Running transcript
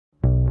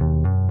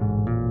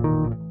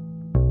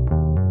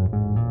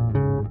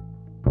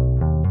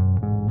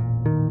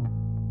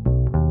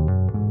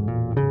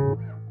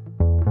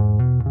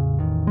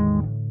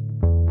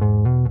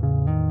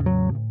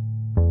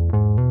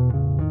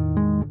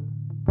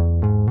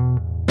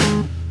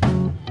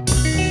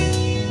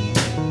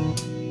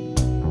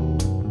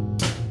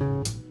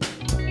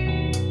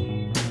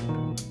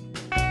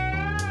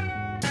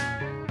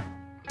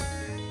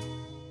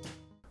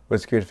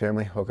What's good,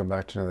 family? Welcome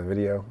back to another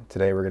video.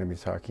 Today we're going to be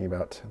talking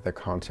about the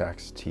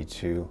Contax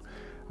T2.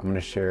 I'm going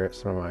to share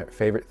some of my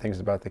favorite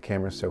things about the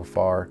camera so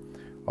far,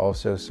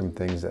 also some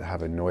things that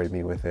have annoyed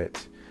me with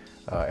it,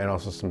 and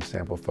also some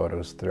sample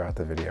photos throughout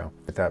the video.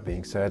 With that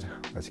being said,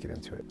 let's get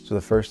into it. So the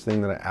first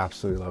thing that I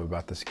absolutely love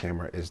about this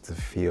camera is the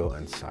feel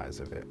and size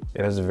of it.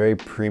 It has a very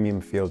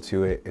premium feel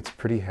to it. It's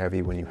pretty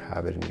heavy when you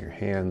have it in your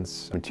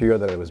hands. The material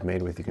that it was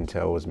made with, you can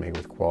tell, was made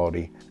with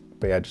quality.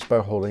 But yeah, just by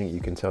holding it, you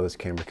can tell this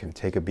camera can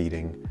take a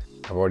beating.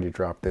 I've already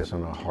dropped this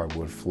on a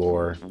hardwood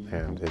floor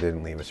and it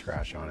didn't leave a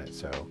scratch on it.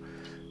 So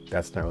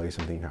that's not really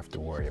something you have to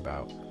worry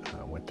about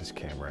with this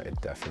camera. It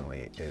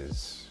definitely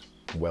is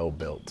well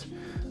built.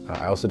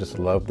 I also just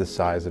love the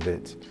size of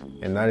it.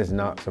 And that is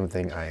not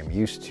something I am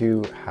used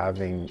to.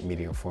 Having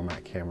medium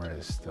format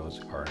cameras, those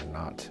are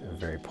not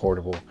very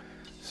portable.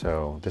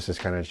 So this has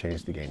kind of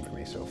changed the game for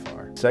me so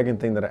far. Second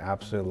thing that I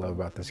absolutely love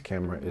about this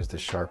camera is the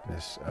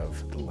sharpness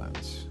of the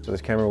lens. So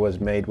this camera was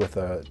made with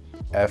a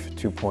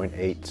f2.8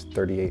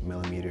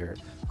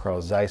 38mm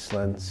Carl Zeiss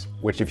lens,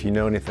 which if you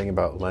know anything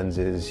about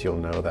lenses, you'll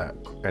know that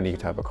any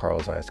type of Carl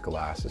Zeiss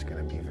glass is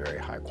going to be very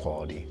high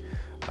quality.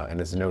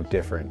 And it's no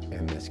different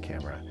in this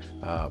camera.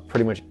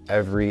 Pretty much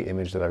every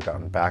image that I've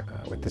gotten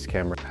back with this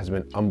camera has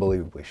been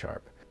unbelievably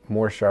sharp.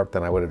 More sharp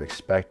than I would have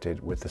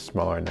expected with the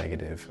smaller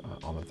negative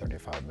on the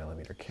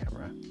 35mm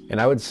camera.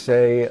 And I would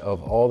say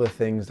of all the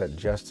things that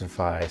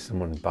justify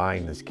someone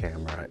buying this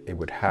camera, it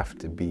would have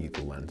to be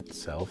the lens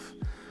itself,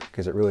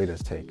 because it really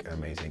does take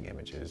amazing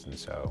images. And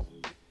so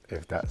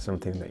if that's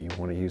something that you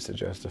want to use to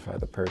justify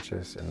the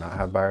purchase and not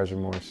have buyer's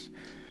remorse,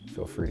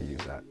 feel free to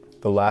use that.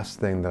 The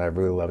last thing that I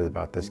really loved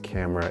about this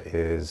camera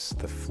is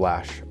the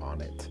flash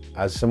on it.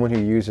 As someone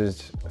who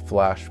uses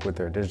flash with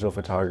their digital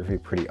photography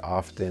pretty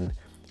often,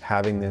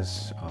 having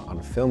this on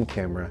a film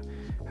camera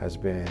has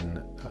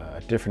been a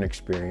different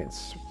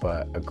experience,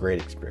 but a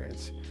great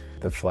experience.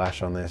 The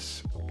flash on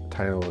this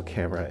tiny little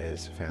camera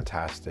is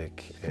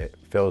fantastic. It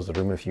fills the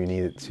room if you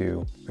need it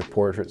to. With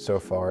portraits so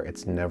far,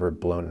 it's never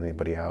blown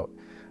anybody out.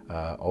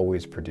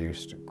 Always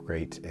produced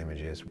great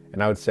images.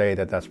 And I would say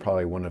that that's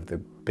probably one of the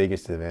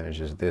biggest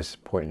advantages this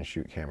point and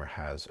shoot camera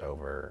has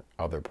over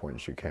other point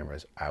and shoot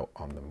cameras out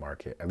on the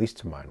market, at least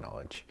to my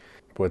knowledge.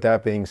 But with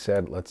that being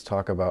said, let's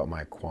talk about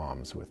my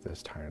qualms with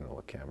this tiny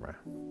little camera.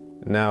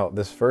 Now,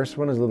 this first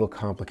one is a little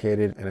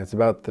complicated, and it's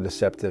about the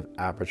deceptive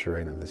aperture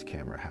rate that this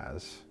camera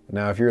has.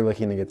 Now, if you're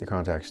looking to get the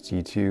Contax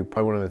T2,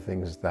 probably one of the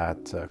things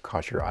that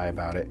caught your eye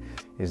about it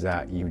is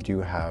that you do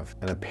have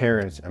an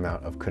apparent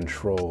amount of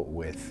control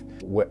with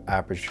what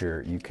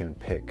aperture you can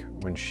pick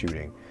when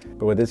shooting.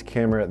 But with this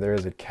camera, there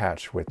is a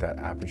catch with that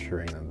aperture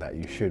rating that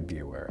you should be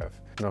aware of.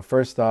 Now,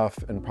 first off,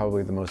 and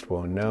probably the most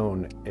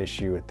well-known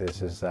issue with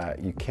this is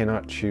that you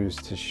cannot choose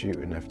to shoot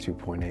an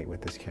f2.8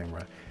 with this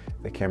camera.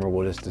 The camera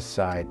will just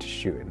decide to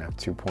shoot an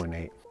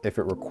f2.8 if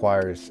it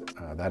requires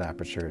that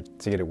aperture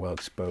to get a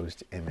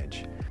well-exposed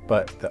image.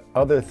 But the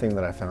other thing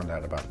that I found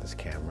out about this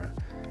camera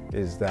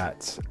is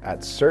that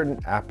at certain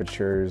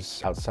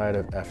apertures outside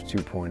of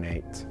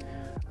f2.8,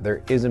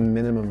 there is a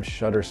minimum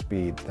shutter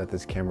speed that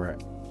this camera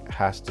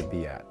has to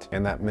be at.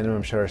 And that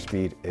minimum shutter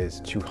speed is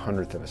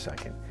 200th of a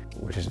second,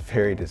 which is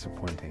very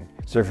disappointing.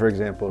 So for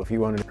example, if you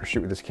wanted to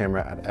shoot with this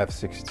camera at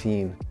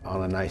f16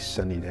 on a nice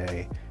sunny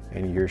day,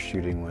 and you're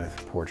shooting with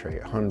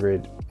portrait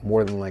 800,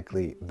 more than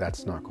likely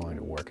that's not going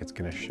to work. It's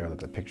going to show that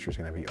the picture is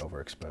going to be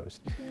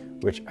overexposed,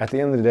 which at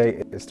the end of the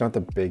day, it's not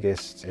the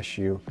biggest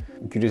issue.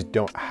 You just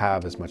don't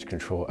have as much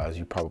control as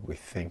you probably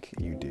think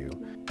you do.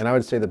 And I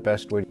would say the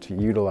best way to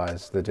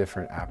utilize the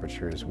different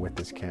apertures with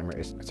this camera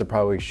is to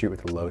probably shoot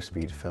with a low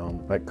speed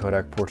film like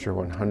Kodak Portra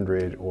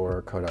 100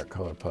 or Kodak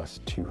Color Plus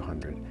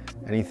 200.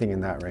 Anything in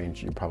that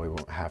range, you probably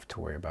won't have to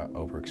worry about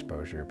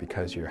overexposure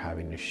because you're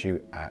having to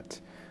shoot at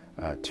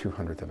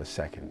 200th of a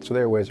second. So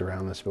there are ways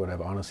around this, but what I've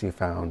honestly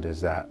found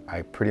is that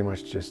I pretty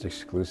much just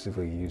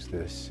exclusively use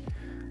this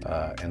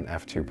in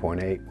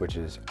f2.8, which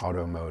is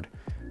auto mode,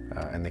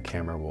 and the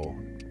camera will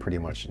pretty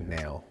much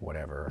nail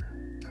whatever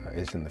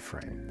is in the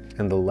frame.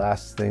 And the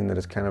last thing that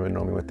has kind of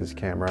annoyed me with this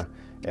camera,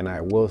 and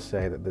I will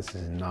say that this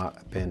has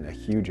not been a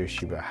huge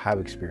issue, but I have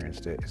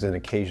experienced it, is an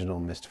occasional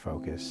missed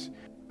focus.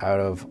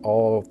 Out of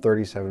all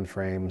 37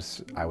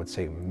 frames, I would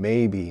say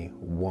maybe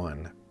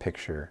one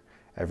picture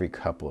every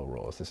couple of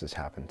rolls this has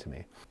happened to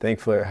me.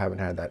 Thankfully, I haven't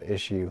had that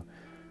issue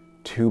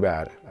too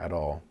bad at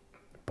all,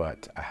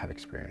 but I have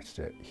experienced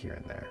it here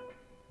and there.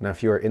 Now,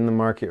 if you are in the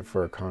market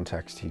for a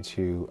Contax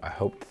T2, I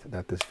hope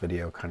that this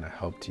video kind of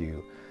helped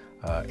you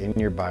in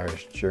your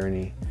buyer's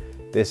journey.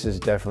 This has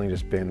definitely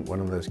just been one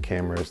of those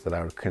cameras that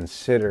I would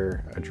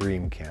consider a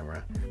dream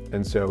camera.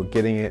 And so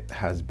getting it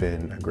has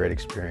been a great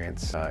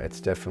experience.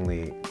 It's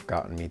definitely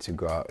gotten me to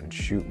go out and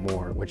shoot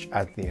more, which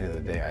at the end of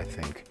the day, I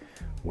think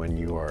when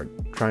you are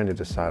trying to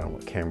decide on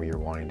what camera you're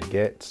wanting to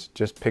get,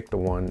 just pick the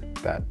one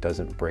that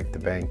doesn't break the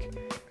bank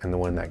and the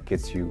one that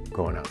gets you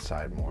going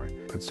outside more.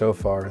 But so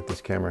far, this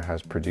camera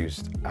has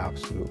produced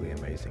absolutely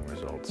amazing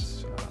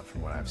results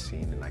from what I've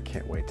seen, and I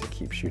can't wait to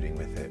keep shooting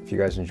with it. If you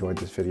guys enjoyed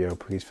this video,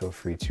 please feel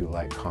free to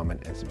like,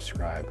 comment, and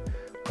subscribe.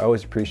 I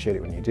always appreciate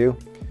it when you do.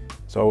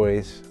 As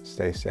always,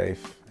 stay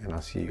safe, and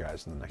I'll see you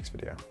guys in the next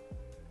video.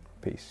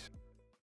 Peace.